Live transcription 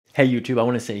Hey YouTube, I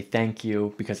want to say thank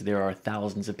you because there are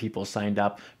thousands of people signed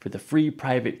up for the free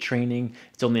private training.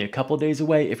 It's only a couple days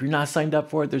away. If you're not signed up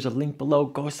for it, there's a link below.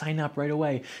 Go sign up right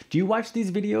away. Do you watch these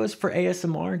videos for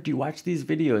ASMR? Do you watch these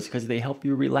videos because they help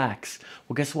you relax?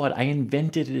 Well, guess what? I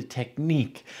invented a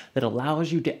technique that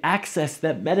allows you to access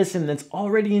that medicine that's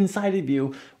already inside of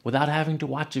you without having to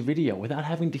watch a video, without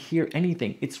having to hear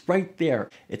anything. It's right there.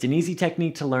 It's an easy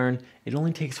technique to learn. It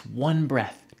only takes one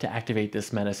breath to activate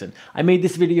this medicine. I made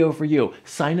this video for you.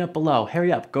 Sign up below.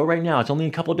 Hurry up. Go right now. It's only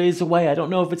a couple days away. I don't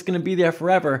know if it's going to be there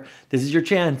forever. This is your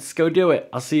chance. Go do it.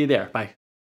 I'll see you there. Bye.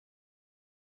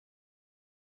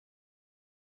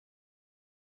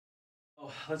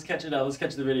 Oh, let's catch it up. Let's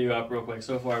catch the video up real quick.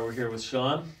 So far, we're here with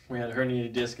Sean. We had a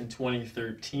herniated disc in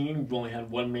 2013. We've only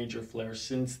had one major flare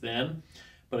since then,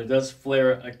 but it does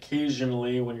flare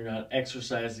occasionally when you're not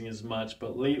exercising as much.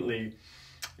 But lately,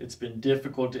 it's been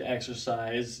difficult to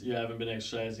exercise. You haven't been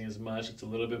exercising as much. It's a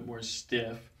little bit more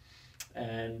stiff.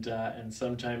 And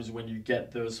sometimes when you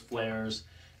get those flares,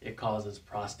 it causes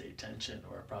prostate tension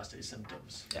or prostate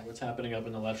symptoms. Yeah. What's happening up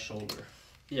in the left shoulder?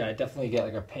 Yeah, I definitely get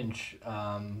like a pinch,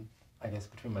 I guess,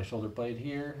 between my shoulder blade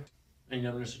here. Any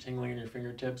numbness or tingling in your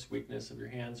fingertips? Weakness of your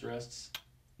hands, wrists?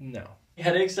 No.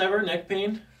 Headaches ever? Neck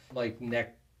pain? Like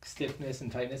neck stiffness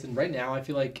and tightness. And right now I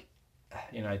feel like,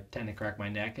 I tend to crack my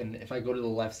neck, and if I go to the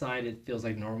left side, it feels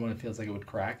like normal, and it feels like it would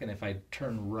crack, and if I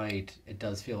turn right, it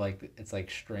does feel like it's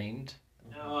like strained.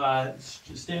 Now,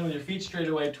 stand with your feet straight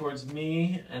away towards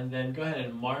me, and then go ahead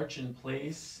and march in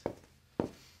place. All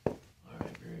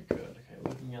right, very good. Okay,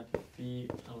 looking at the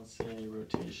feet, I don't see any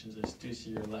rotations. I do see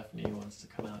your left knee wants to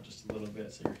come out just a little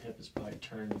bit, so your hip is probably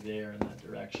turned there in that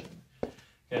direction.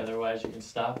 Okay, otherwise you can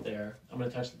stop there. I'm going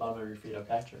to touch the bottom of your feet,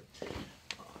 okay? Sure.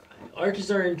 Arches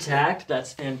are intact.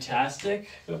 That's fantastic.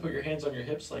 Go put your hands on your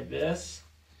hips like this.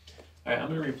 All right, I'm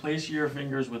going to replace your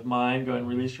fingers with mine. Go ahead and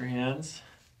release your hands.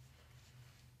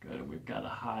 Good. We've got a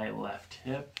high left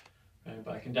hip. Right,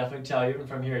 but I can definitely tell, even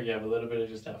from here, you have a little bit of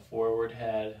just that forward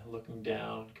head looking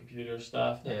down, computer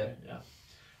stuff. Yeah. Yeah.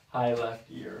 High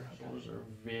left ear. Shoulders are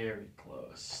very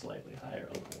close. Slightly higher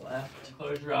on the left.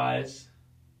 Close your eyes.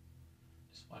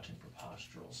 Just watching for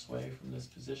postural sway from this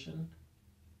position.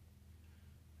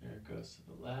 There it goes to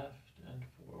the left and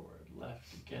forward,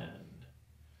 left again.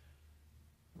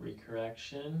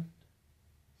 Recorrection.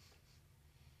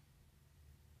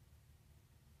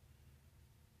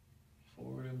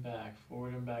 Forward and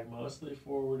back, mostly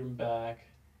forward and back.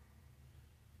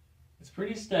 It's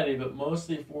pretty steady, but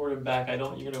mostly forward and back.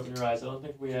 You can open your eyes. I don't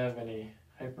think we have any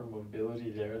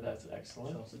hypermobility there. That's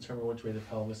excellent. Helps determine which way the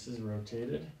pelvis is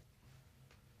rotated.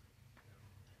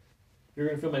 You're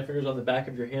going to feel my fingers on the back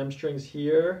of your hamstrings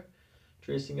here,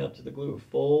 tracing up to the glute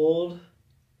fold.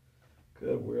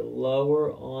 Good, we're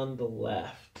lower on the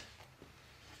left.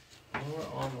 Lower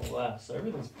on the left. So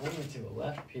everything's pointing to the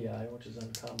left PI, which is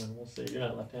uncommon. We'll see. You're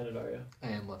not left-handed, are you? I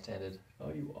am left-handed. Oh,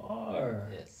 you are?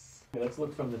 Yes. Okay, let's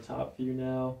look from the top view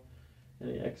now.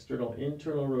 Any external,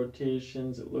 internal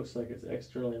rotations? It looks like it's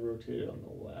externally rotated on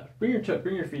the left. Bring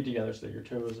your feet together so that your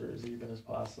toes are as even as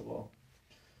possible.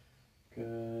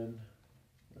 Good.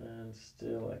 And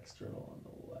still external on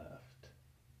the left.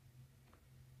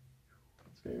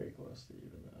 It's very close to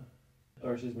even though.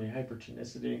 Or excuse me,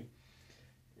 hypertonicity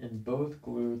in both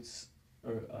glutes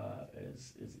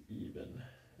is even.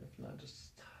 If not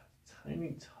just a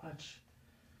tiny touch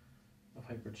of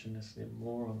hypertonicity,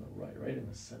 more on the right in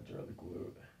the center of the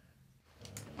glute.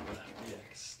 Left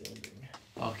extending.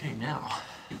 Okay, now,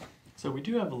 so we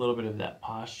do have a little bit of that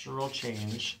postural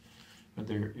change.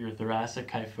 Your thoracic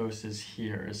kyphosis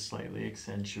here is slightly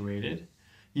accentuated.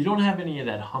 You don't have any of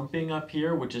that humping up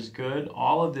here, which is good.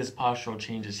 All of this postural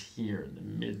change is here in the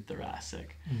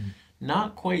mid-thoracic.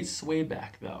 Not quite sway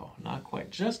back though, not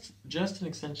quite. Just an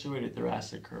accentuated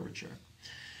thoracic curvature.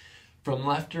 From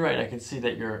left to right, I can see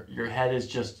that your head is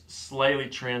just slightly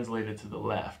translated to the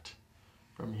left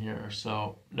from here.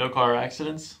 So no car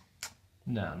accidents?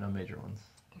 No, no major ones.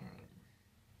 All right.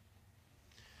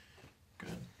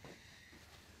 Good.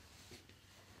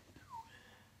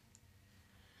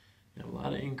 A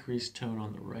lot of increased tone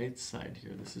on the right side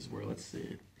here. This is where, let's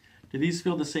see. Do these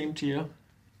feel the same to you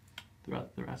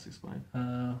throughout the thoracic spine?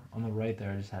 On the right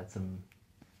there, I just had some,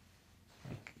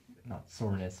 like, not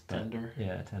soreness, but tender.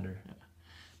 Yeah, tender. Yeah.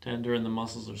 Tender, and the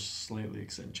muscles are slightly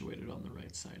accentuated on the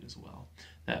right side as well.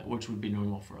 Which would be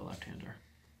normal for a left-hander.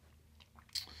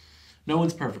 No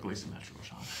one's perfectly symmetrical,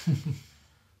 Sean.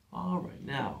 All right,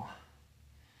 now,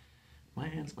 my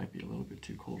hands might be a little bit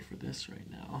too cold for this right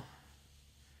now.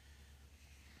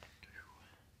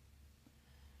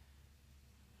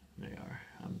 They are.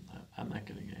 I'm not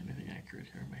getting anything accurate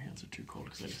here. My hands are too cold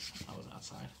because I was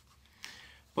outside.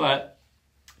 But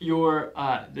your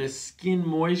the skin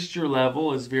moisture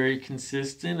level is very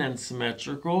consistent and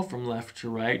symmetrical from left to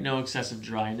right. No excessive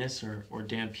dryness or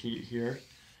damp heat here,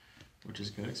 which is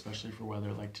good, especially for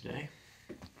weather like today.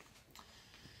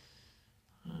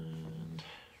 And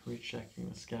rechecking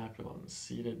the scapula and the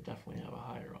seated, definitely have a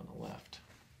higher on the left.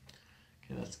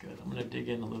 Okay, that's good. I'm going to dig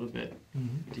in a little bit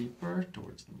deeper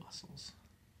towards the muscles.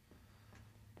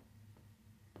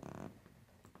 Got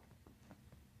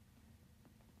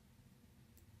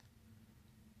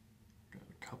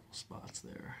a couple spots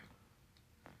there.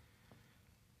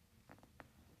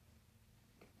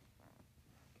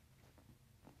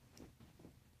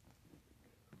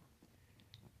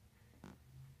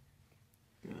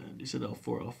 Good. You said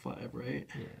L4, L5, right?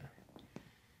 Yeah.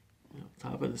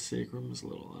 Top of the sacrum is a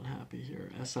little unhappy here.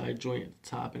 SI joint at the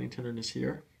top. Any tenderness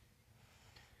here?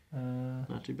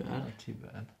 Not too bad. Not too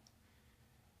bad.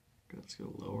 Good. Let's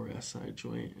go lower SI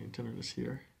joint. Any tenderness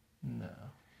here? No.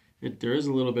 There is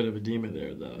a little bit of edema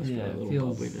there, though. It's Yeah, a little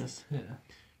feels, bubbliness. Yeah.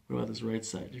 What about this right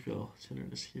side? Do you feel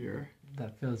tenderness here?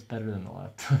 That feels better than the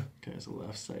left. Okay, so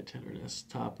left side tenderness.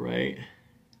 Top right.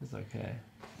 It's okay.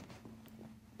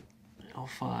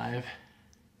 L5.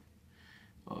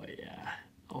 Oh, yeah.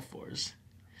 L4's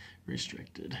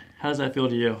restricted. How does that feel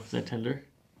to you? Is that tender?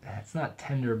 It's not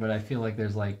tender, but I feel like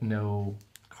there's like no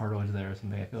cartilage there or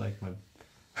something. I feel like my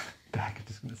back is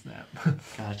just gonna snap.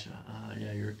 Gotcha.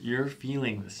 Yeah, you're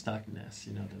feeling the stuckness,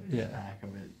 you know, the Yeah. back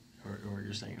of it, or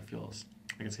you're saying it feels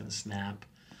like it's gonna snap.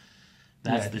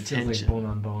 That's yeah, the it tension. feels like bone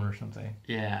on bone or something.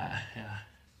 Yeah.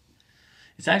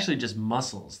 It's actually just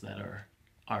muscles that are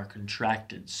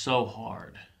contracted so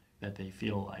hard that they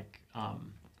feel like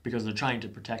because they're trying to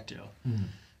protect you.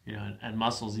 You know, and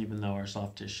muscles, even though are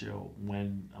soft tissue,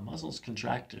 when a muscle's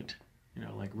contracted, you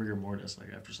know, like rigor mortis,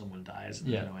 like after someone dies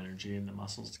and there's no energy in the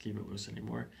muscles to keep it loose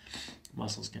anymore,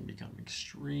 muscles can become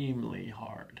extremely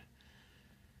hard.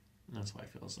 And that's why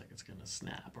it feels like it's going to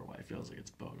snap, or why it feels like it's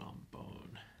bone on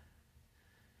bone.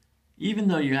 Even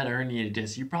though you had a herniated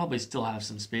disc, you probably still have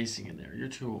some spacing in there. You're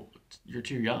too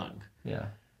young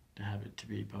to have it to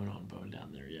be bone on bone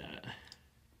down there yet.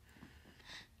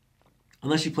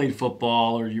 Unless you played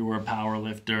football or you were a power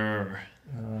lifter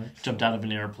or jumped out of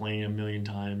an airplane 1,000,000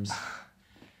 times.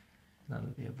 None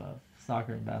of the above.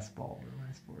 Soccer and basketball were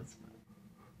my sports.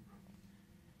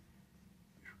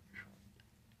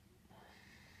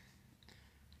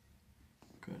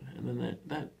 Good. And then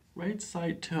that right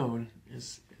side tone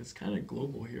is kind of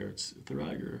global here. It's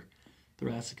throughout your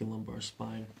thoracic and lumbar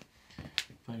spine.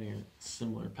 Finding a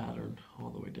similar pattern all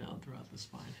the way down throughout the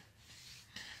spine.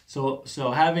 So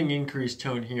having increased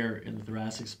tone here in the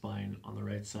thoracic spine on the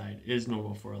right side is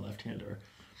normal for a left-hander.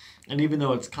 And even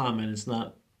though it's common, it's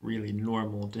not really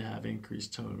normal to have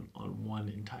increased tone on one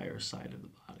entire side of the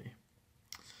body.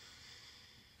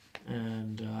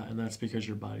 And that's because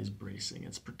your body's bracing.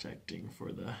 It's protecting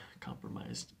for the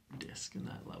compromised disc in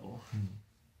that level.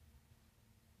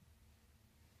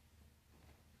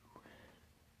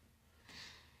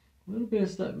 A little bit of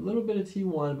stuff, little bit of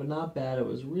T1, but not bad. It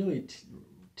was really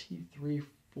T3,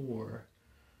 4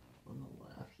 on the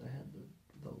left. I had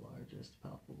the largest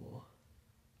palpable.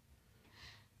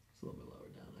 It's a little bit lower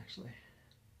down, actually.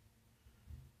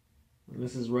 And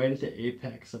this is right at the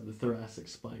apex of the thoracic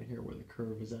spine here, where the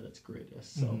curve is at its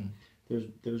greatest. So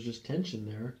there's just tension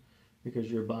there, because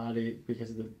your body,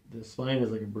 because the spine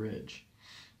is like a bridge,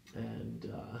 and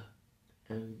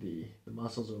the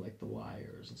muscles are like the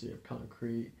wires, and so you have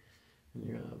concrete and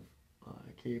you have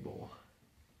cable.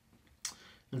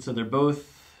 And so they're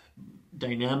both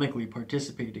dynamically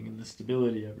participating in the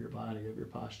stability of your body, of your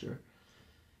posture.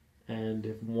 And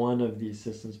if one of these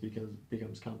systems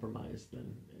becomes compromised,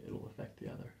 then it'll affect the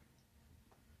other.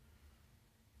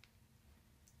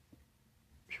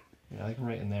 Yeah, like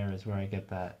right in there is where I get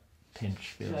that pinch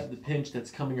feeling. You have the pinch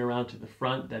that's coming around to the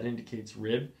front, that indicates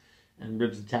rib, and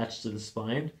rib's attached to the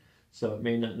spine. So it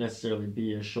may not necessarily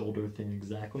be a shoulder thing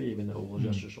exactly, even though we'll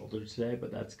adjust your shoulder today,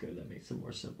 but that's good. That makes it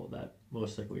more simple. That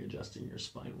most likely adjusting your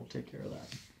spine will take care of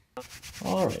that.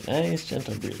 All right, nice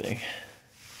gentle breathing.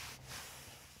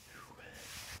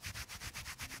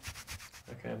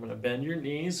 Okay, I'm going to bend your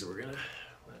knees. We're going to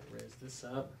raise this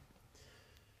up.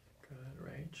 Good,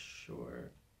 right,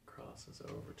 short. Crosses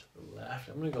over to the left.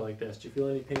 I'm going to go like this. Do you feel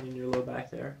any pain in your low back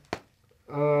there?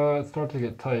 It starts to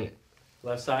get tight.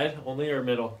 Left side only or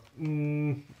middle?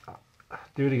 Do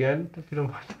it again, if you don't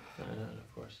mind.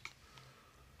 Of course.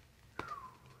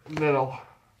 Middle.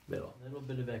 Middle. A little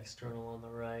bit of external on the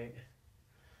right.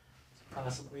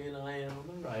 Possibly an IN on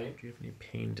the right. Do you have any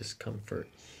pain, discomfort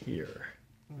here?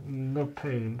 No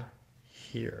pain.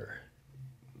 Here.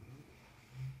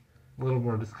 A little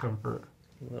more discomfort.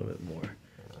 A little bit more.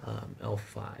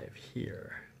 L5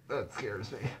 here. That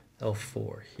scares me.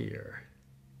 L4 here.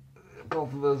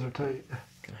 Both of those are tight.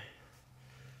 Okay.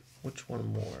 Which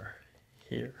one more?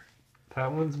 Here.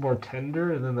 That one's more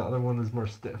tender, and then the other one is more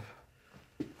stiff.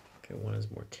 Okay, one is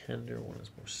more tender, one is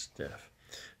more stiff.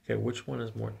 Okay, which one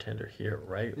is more tender here,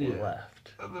 right or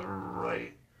left? The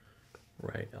right.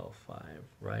 Right L5,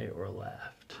 right or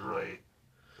left? Right.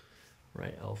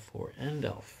 Right L4 and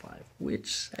L5.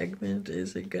 Which segment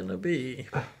is it gonna be?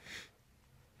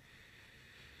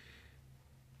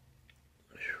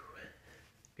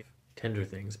 Tender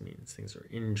things means things are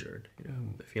injured,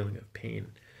 the feeling of pain.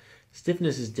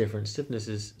 Stiffness is different. Stiffness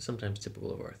is sometimes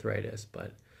typical of arthritis,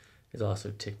 but is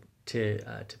also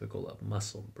typical of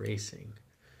muscle bracing.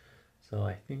 So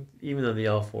I think even though the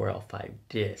L4, L5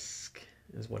 disc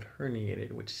is what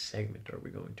herniated, which segment are we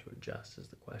going to adjust is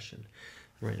the question.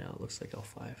 Right now it looks like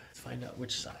L5. Let's find out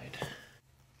which side.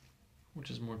 Which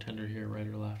is more tender here, right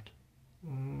or left?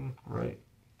 Right.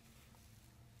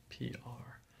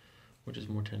 PR. Which is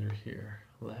more tender here,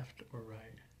 left or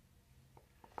right?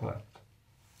 Left.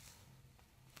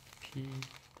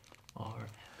 PR.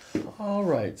 All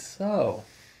right, so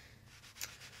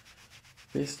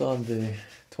based on the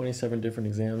 27 different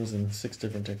exams and 6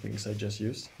 different techniques I just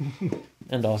used,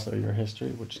 and also your history,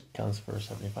 which counts for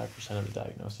 75% of the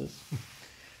diagnosis,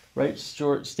 right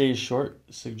stays short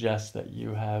suggests that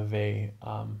you have a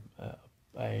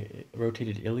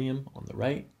rotated ilium on the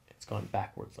right. It's gone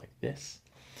backwards like this.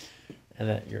 And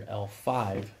that your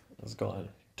L5 has gone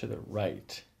to the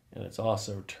right. And it's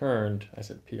also turned, I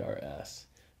said PRS,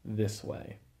 this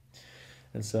way.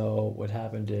 And so what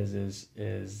happened is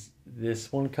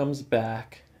this one comes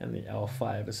back and the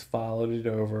L5 has followed it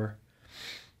over.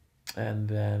 And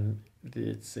then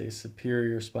it's a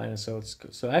superior spinous.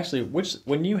 So actually,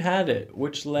 when you had it,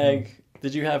 which leg,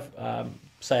 did you have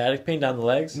sciatic pain down the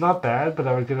legs? Not bad, but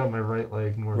I would get on my right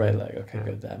leg more. Right leg, okay,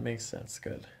 good. That makes sense,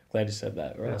 good. Glad you said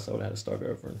that, or else I would have had to start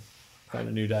over and find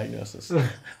a new diagnosis.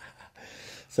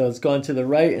 So it's gone to the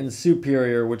right and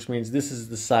superior, which means this is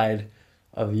the side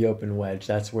of the open wedge.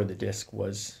 That's where the disc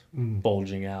was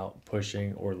bulging out,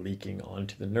 pushing, or leaking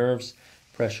onto the nerves,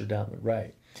 pressure down the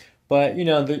right. But,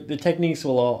 the techniques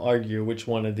will all argue which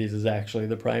one of these is actually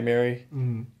the primary.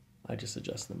 I just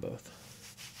adjust them both.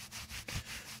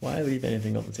 Why leave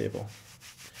anything on the table?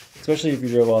 Especially if you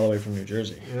drove all the way from New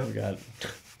Jersey. Yep.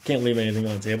 Can't leave anything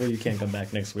on the table. You can't come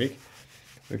back next week.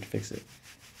 We have to fix it.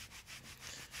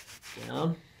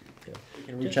 Down. Good. We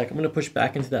can recheck. I'm going to push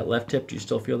back into that left hip. Do you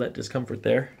still feel that discomfort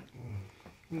there?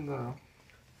 No.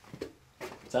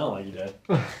 Sound like you did.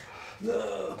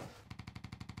 No.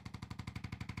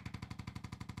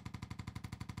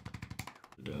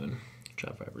 Doing.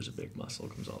 Trap fiber is a big muscle.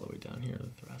 Comes all the way down here to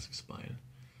the thoracic spine,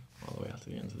 all the way out to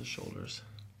the ends of the shoulders.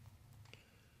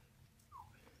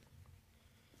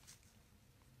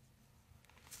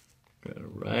 Go to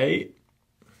right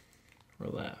or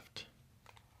left?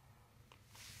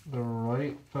 The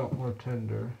right felt more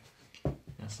tender.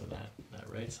 Yeah, so that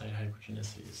right side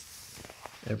hypertonicity is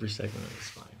every segment of the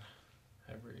spine,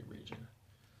 every region,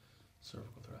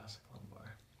 cervical, thoracic,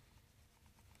 lumbar.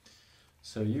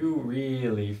 So you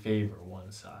really favor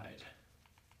one side.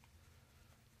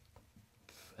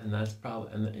 And that's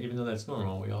probably, and even though that's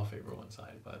normal, we all favor one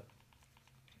side, but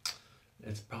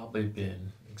it's probably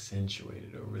been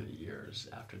accentuated over the years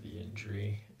after the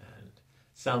injury, and it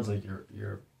sounds like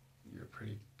you're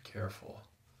pretty careful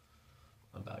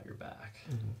about your back.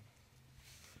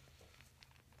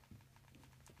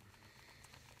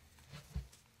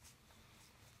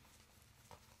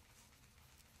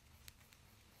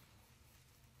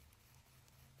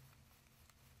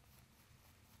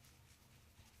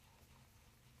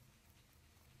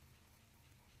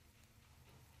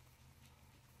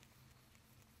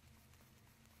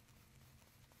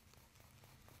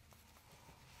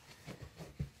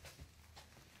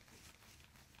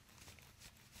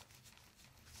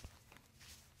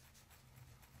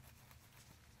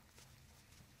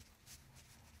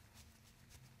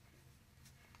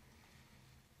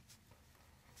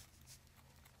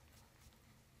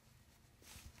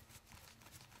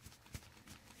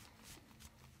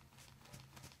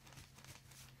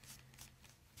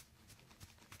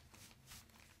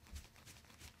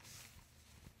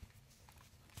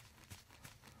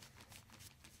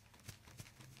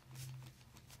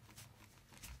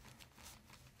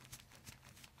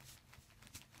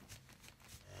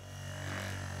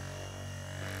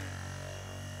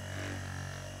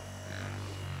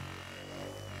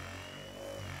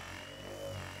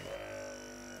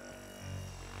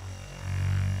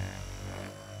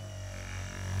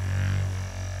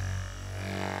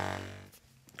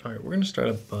 All right, we're going to start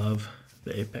above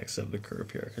the apex of the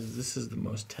curve here because this is the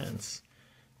most tense.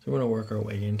 So we're going to work our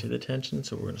way into the tension.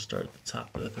 So we're going to start at the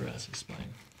top of the thoracic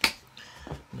spine.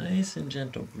 Nice and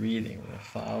gentle breathing. We're going to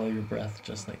follow your breath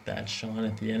just like that. Sean,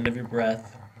 at the end of your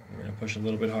breath, we're going to push a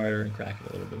little bit harder and crack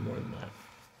it a little bit more than that.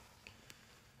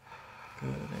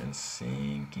 Good, and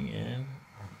sinking in.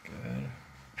 Good.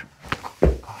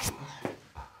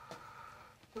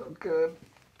 Oh, good.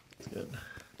 That's good.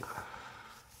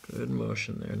 Good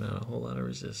motion there, not a whole lot of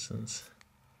resistance.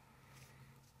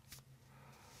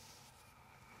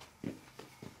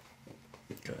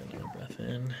 Good, another breath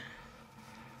in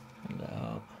and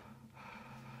out.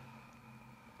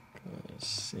 Good,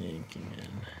 sinking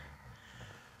in.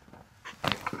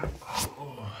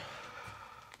 Oh.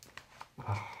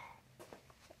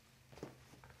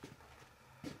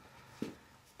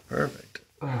 Perfect.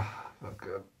 Oh,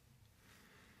 good.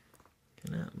 Okay,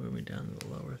 now moving down to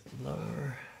the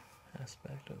lower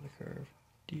aspect of the curve.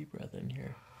 Deep breath in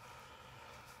here.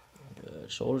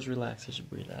 Good. Shoulders relax as you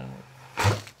breathe out.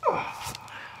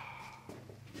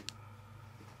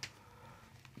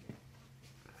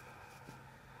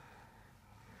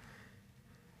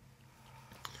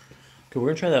 Okay, we're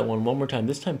gonna try that one more time.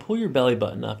 This time, pull your belly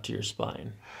button up to your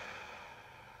spine.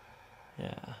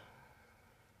 Yeah.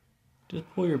 Just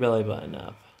pull your belly button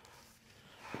up.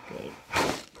 Good.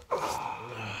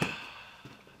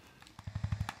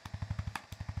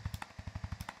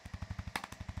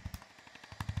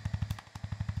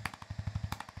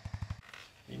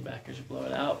 Lean back as you blow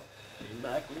it out. Lean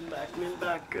back, lean back, lean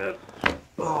back. Good.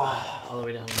 Oh, all the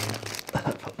way down.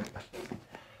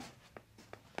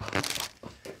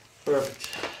 Perfect.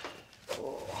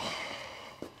 Oh.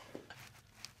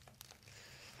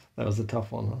 That was a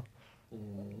tough one, huh?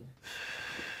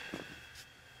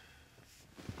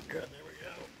 Good, there we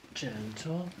go.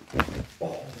 Gentle.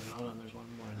 Oh, hold on, there's one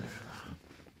more in there.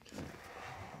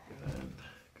 Good.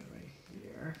 Good right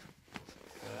here.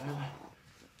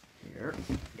 Good. Here.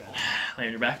 Good. Lay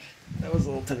on your back. That was a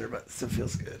little tender, but still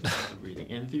feels good. Breathing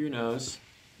in through your nose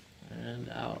and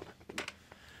out.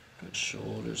 Good,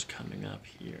 shoulders coming up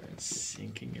here and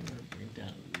sinking in. Bring it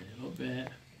down a little bit.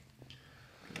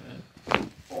 Good.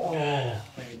 Oh, lay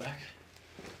on your back.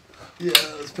 Yeah,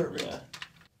 that was perfect. Yeah.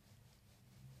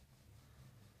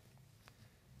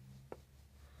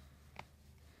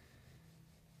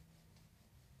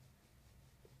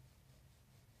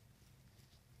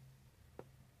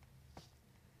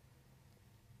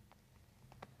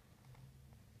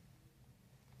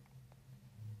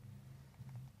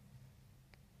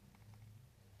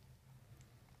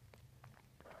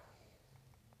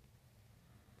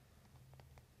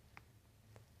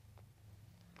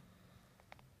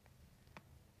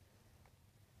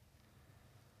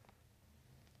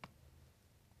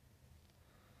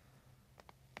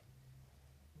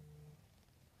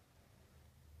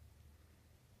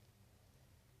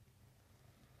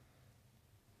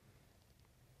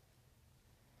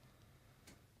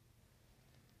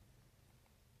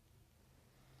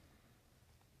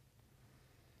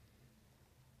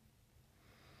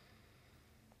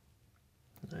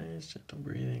 Nice, gentle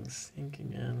breathing,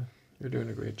 sinking in. You're doing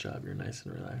a great job. You're nice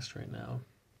and relaxed right now.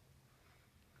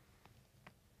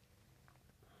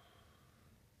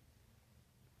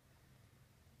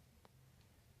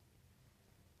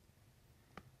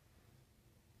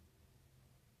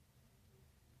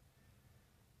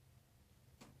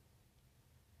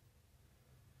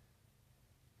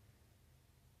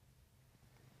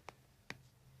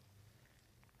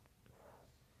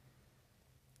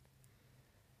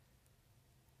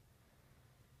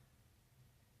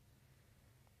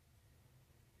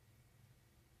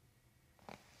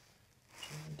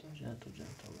 Gentle,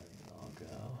 gentle, letting it all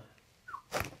go.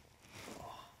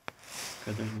 Oh.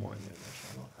 Good, there's more in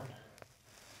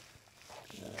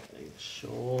there. Good.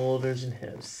 Shoulders and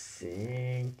hips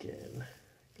sinking.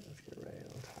 Let's get right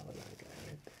on top of that guy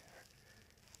right there.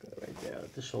 Good, right there.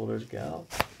 Let the shoulders go.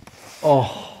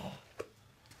 Oh.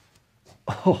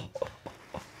 Oh.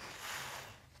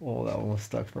 Oh, that one was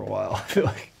stuck for a while, I feel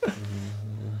like.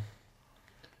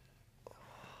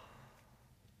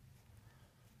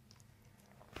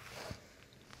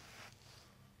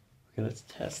 Okay, let's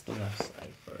test the left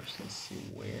side first and see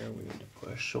where we need to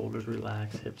push. Shoulders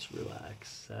relax, hips relax.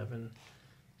 7,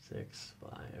 6,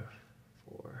 5,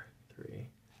 4, 3,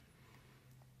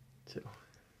 2.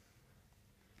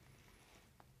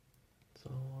 It's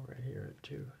all right here at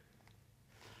 2.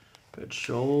 Good.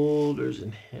 Shoulders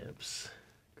and hips.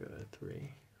 Good.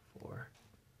 3, 4,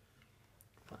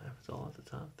 5. It's all at the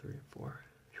top. 3, 4.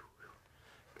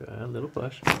 Good. Little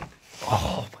push.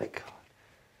 Oh my god.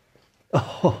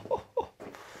 Oh.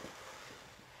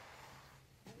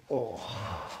 Oh.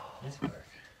 Nice work.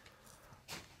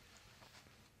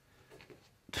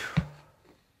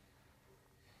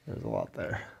 There's a lot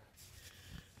there.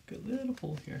 Good little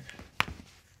pull here.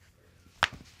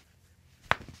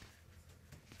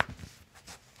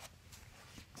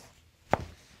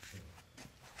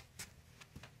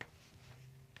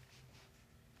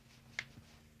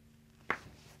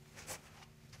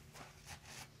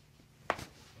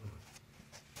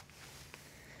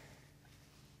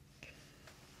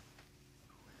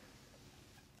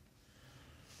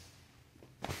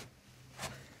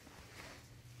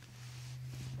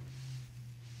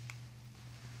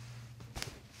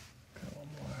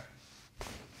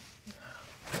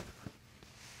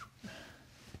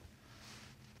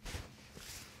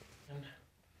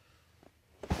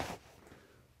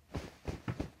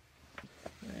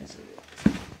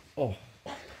 Oh.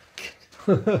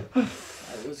 That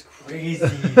was crazy.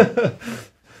 That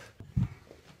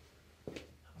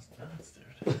was nuts,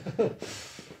 dude.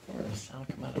 Where did the sound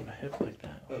come out of my hip like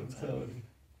that?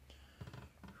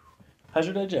 How's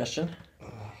your digestion?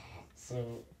 So,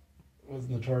 it was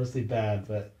notoriously bad,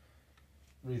 but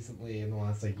recently, in the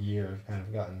last year, I've kind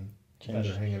of gotten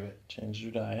better hang of it. Changed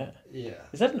your diet? Yeah.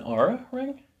 Is that an Aura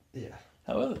ring? Yeah.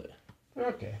 How is it?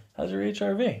 Okay. How's your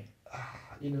HRV?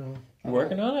 You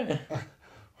working on it?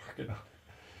 Working on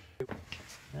it.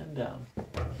 And down.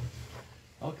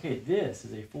 Okay, this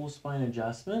is a full spine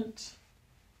adjustment.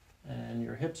 And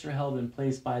your hips are held in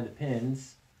place by the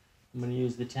pins. I'm going to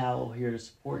use the towel here to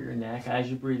support your neck. As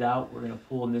you breathe out, we're going to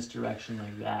pull in this direction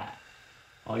like that.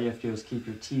 All you have to do is keep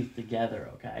your teeth together,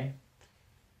 okay?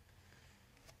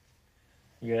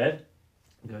 You good?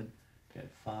 Good. Good.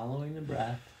 Following the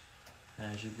breath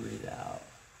as you breathe out.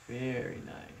 Very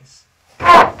nice.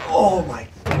 Oh my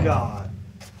God.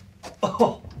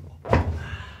 Oh.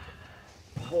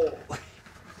 Holy.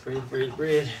 Breathe, breathe,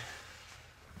 breathe.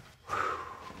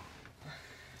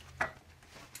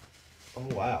 Oh,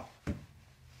 wow.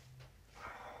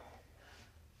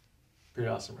 Pretty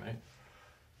awesome, right?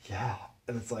 Yeah.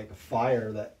 And it's like a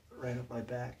fire that ran up my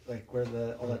back, like where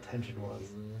all that tension was.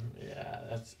 Yeah,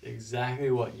 that's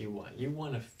exactly what you want. You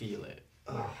want to feel it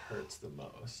where it hurts the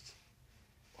most.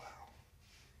 Wow.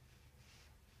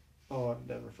 Oh, I've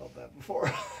never felt that before.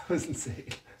 It was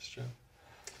insane. It's true.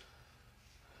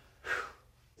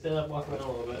 Stand up, walk around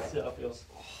a little bit, see how it feels.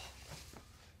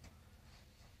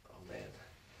 Oh, man.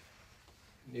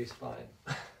 New spine.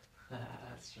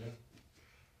 That's true.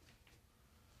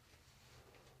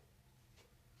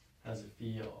 How's it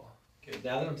feel? Good.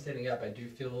 Now that I'm standing up, I do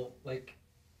feel like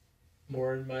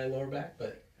more in my lower back,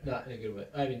 but not in a good way.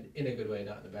 I mean, in a good way,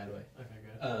 not in a bad way. Okay,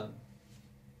 good.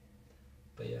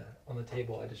 But yeah, on the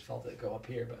table, I just felt it go up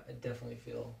here, but I definitely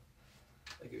feel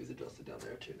like it was adjusted down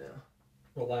there too now.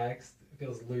 Relaxed. It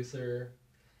feels looser.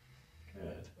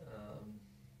 Good.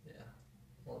 Yeah,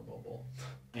 more mobile.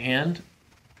 Hand.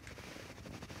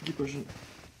 Keep pushing.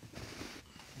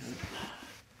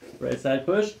 Right side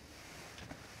push.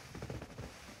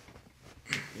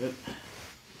 Good.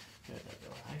 Good.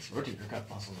 Relax. Your gut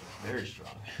muscles are very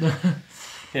strong.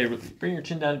 Okay, bring your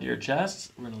chin down to your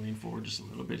chest. We're going to lean forward just a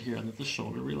little bit here. Let the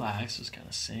shoulder relax. Just kind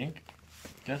of sink.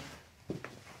 Good.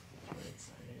 Right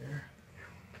side here.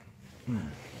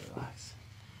 Relax.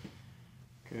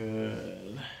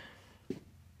 Good. A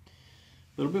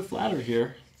little bit flatter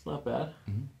here. It's not bad.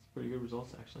 Mm-hmm. It's pretty good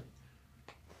results, actually.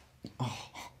 Oh.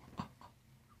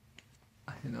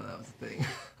 I didn't know that was a thing.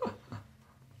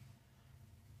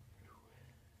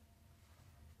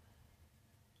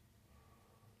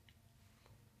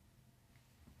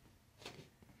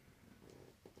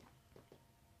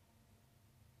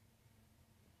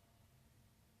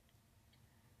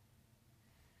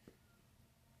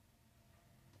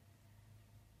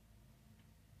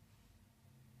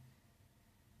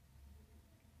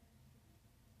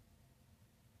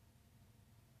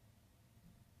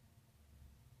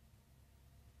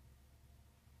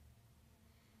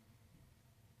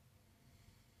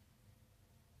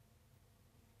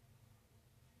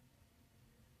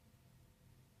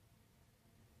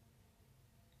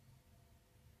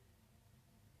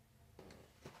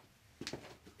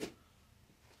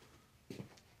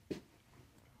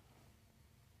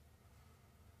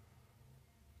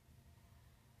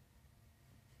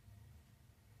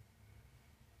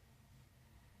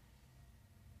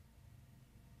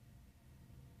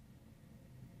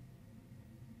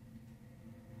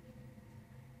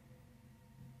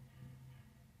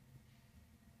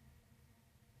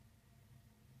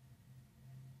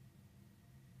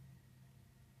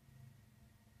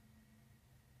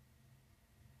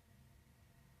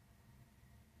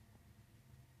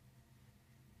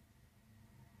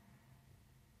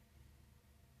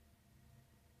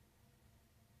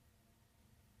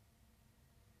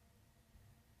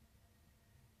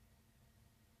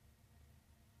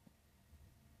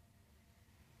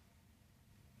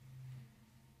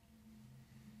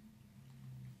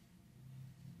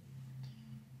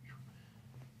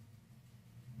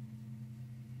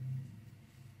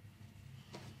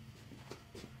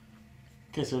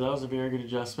 Okay, so that was a very good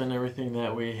adjustment. Everything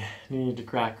that we needed to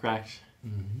cracked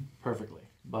Mm-hmm. perfectly.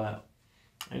 But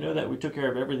I know that we took care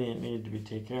of everything that needed to be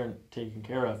taken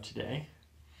care of today.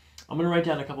 I'm going to write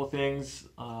down a couple things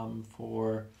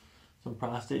for some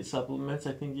prostate supplements.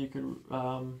 I think you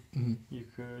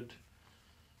could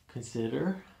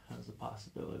consider as a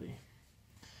possibility.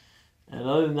 And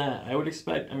other than that, I would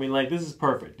expect, I mean, like, this is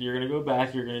perfect. You're going to go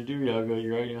back, you're going to do yoga,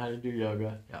 you already know how to do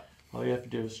yoga. Yeah. All you have to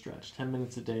do is stretch, 10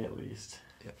 minutes a day at least.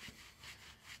 Yep.